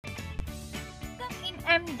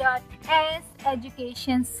IM.S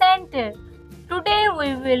Education Center. Today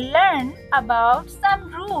we will learn about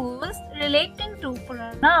some rules relating to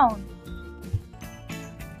pronoun.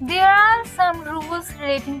 There are some rules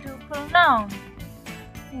relating to pronoun.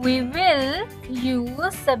 We will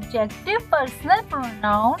use subjective personal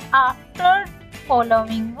pronoun after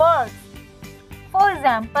following words. For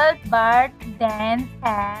example, but, then,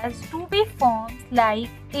 as, to be forms like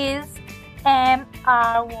is, am,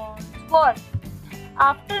 are, was, were.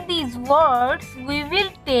 After these words, we will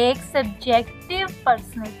take subjective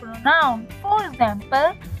personal pronoun. For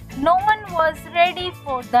example, no one was ready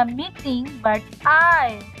for the meeting but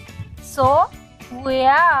I. So, we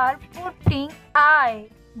are putting I.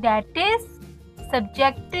 That is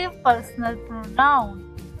subjective personal pronoun.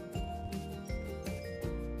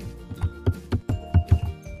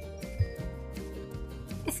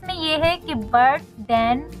 इसमें ये है कि but,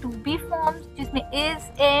 then, to be forms जिसमें is,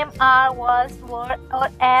 am, are, was, were और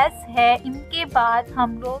as है, इनके बाद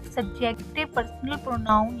हम लोग subjective personal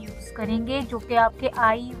pronoun यूज करेंगे जो कि आपके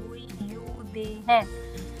I, we, you, they है.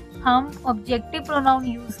 हम objective pronoun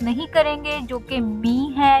यूज नहीं करेंगे जो कि me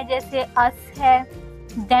है, जैसे us है,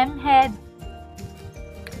 them है.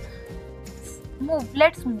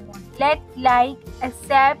 Let's move on. Let, like,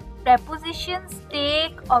 accept, prepositions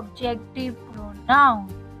take objective pronoun.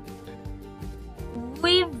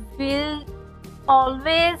 We will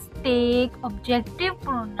always take objective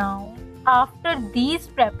pronoun after these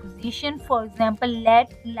prepositions. For example,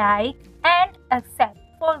 let, like, and accept.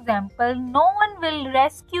 For example, no one will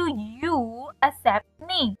rescue you except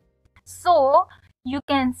me. So, you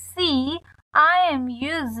can see I am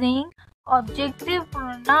using objective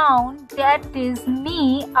pronoun that is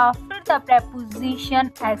me after the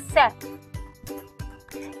preposition accept.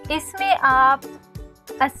 इसमें आप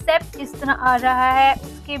accept इस तरह आ रहा है,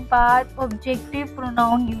 उसके बाद objective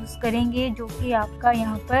pronoun use करेंगे जो कि आपका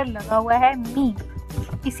यहाँ पर लगा हुआ है me.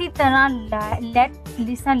 इसी तरह let me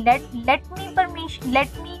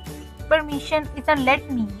permission इस तरह let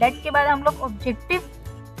के बाद हम लोग objective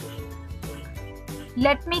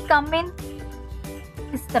let me come in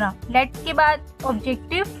इस तरह let के बाद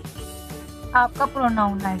objective आपका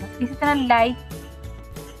pronoun आएगा. इसी तरह like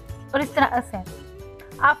और इस तरह accept.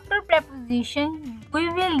 After preposition we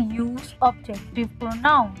will use objective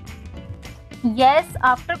pronoun. Yes,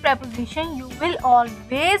 after preposition you will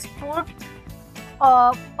always put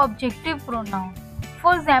objective pronoun.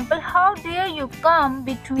 For example, how dare you come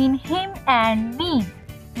between him and me?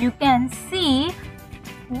 You can see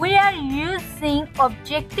we are using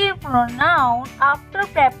objective pronoun after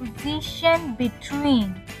preposition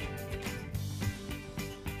between.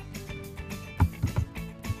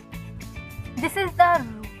 This is the rule.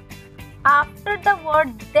 After the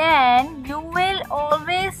word then, you will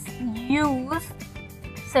always use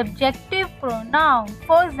subjective pronoun.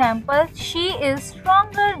 For example, she is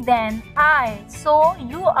stronger than I. So,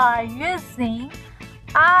 you are using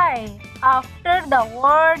I after the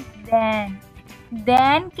word then.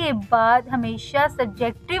 Then के बाद हमेशा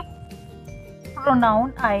subjective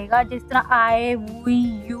pronoun आएगा जिस तरह I, we,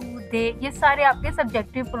 you, they. ये सारे आपके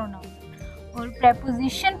subjective pronoun. और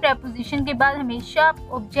preposition के बाद हमेशा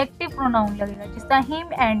objective pronoun लगेगा जिस तरह him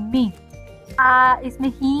and me.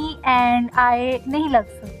 इसमें he and I नहीं लग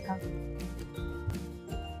सकता.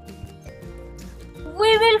 We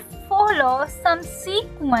will follow some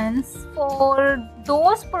sequence for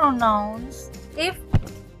those pronouns if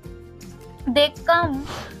they come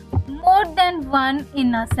more than one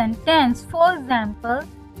in a sentence. For example,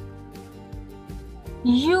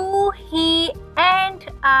 you, he, and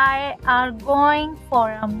I are going for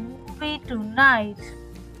a movie tonight.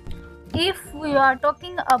 If we are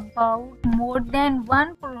talking about more than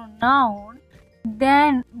one pronoun,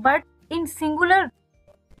 then but in singular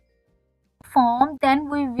form, then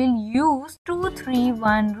we will use 2, 3,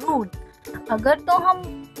 1 rule. अगर तो हम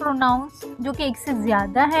pronouns जो कि एक से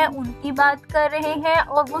ज़्यादा है उनकी बात कर रहे हैं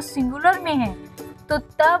और वो singular में है तो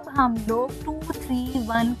तब हम लोग 2, 3,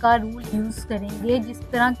 1 का रूल यूज़ करेंगे. जिस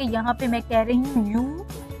तरह के यहाँ पे मैं कह रही हूँ you,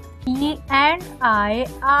 he and I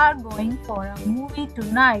are going for a movie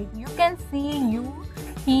tonight. You can see you,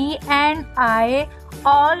 he and I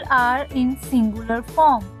all are in singular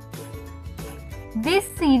form. This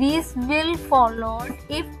series will follow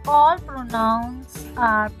if all pronouns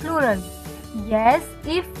are plural. Yes,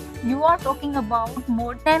 if you are talking about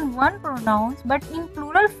more than one pronouns but in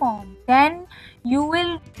plural form, then you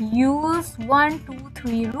will use 1, 2,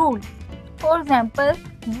 3 rule. For example,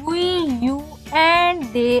 we, you and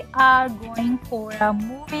they are going for a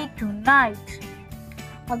movie tonight.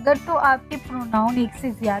 अगर तो आपके pronoun एक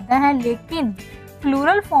से ज़्यादा हैं लेकिन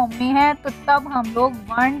plural form में है तो तब हम लोग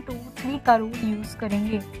 1, 2, 3 का रूल यूज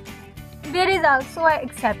करेंगे। There is also a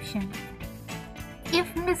exception.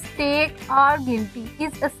 If mistake और guilty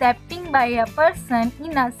is accepting bye a person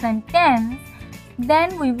in a sentence,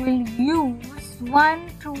 then we will use 1,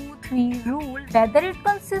 2, 3 rule whether it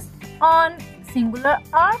consists on singular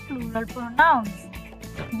or plural pronouns.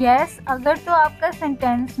 Yes, अगर तो आपका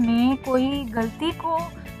sentence में कोई गलती को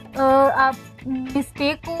आप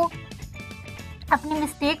mistake को अपनी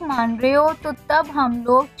मिस्टेक मान रहे हो तो तब हम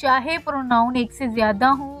लोग चाहे प्रोनाउन एक से ज़्यादा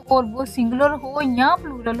हो और वो सिंगुलर हो या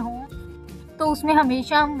प्लूरल हो तो उसमें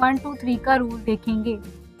हमेशा हम 1, 2, 3 का रूल देखेंगे।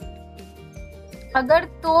 अगर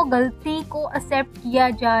तो गलती को एक्सेप्ट किया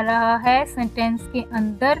जा रहा है सेंटेंस के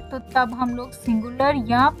अंदर तो तब हम लोग सिंगुलर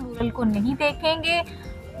या प्लूरल को नहीं देखेंगे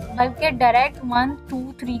बल्कि डायरेक्ट 1, 2,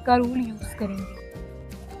 3 का रूल यूज करेंगे।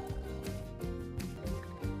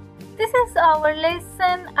 This is our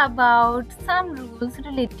lesson about some rules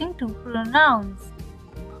relating to pronouns.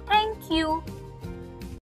 Thank you.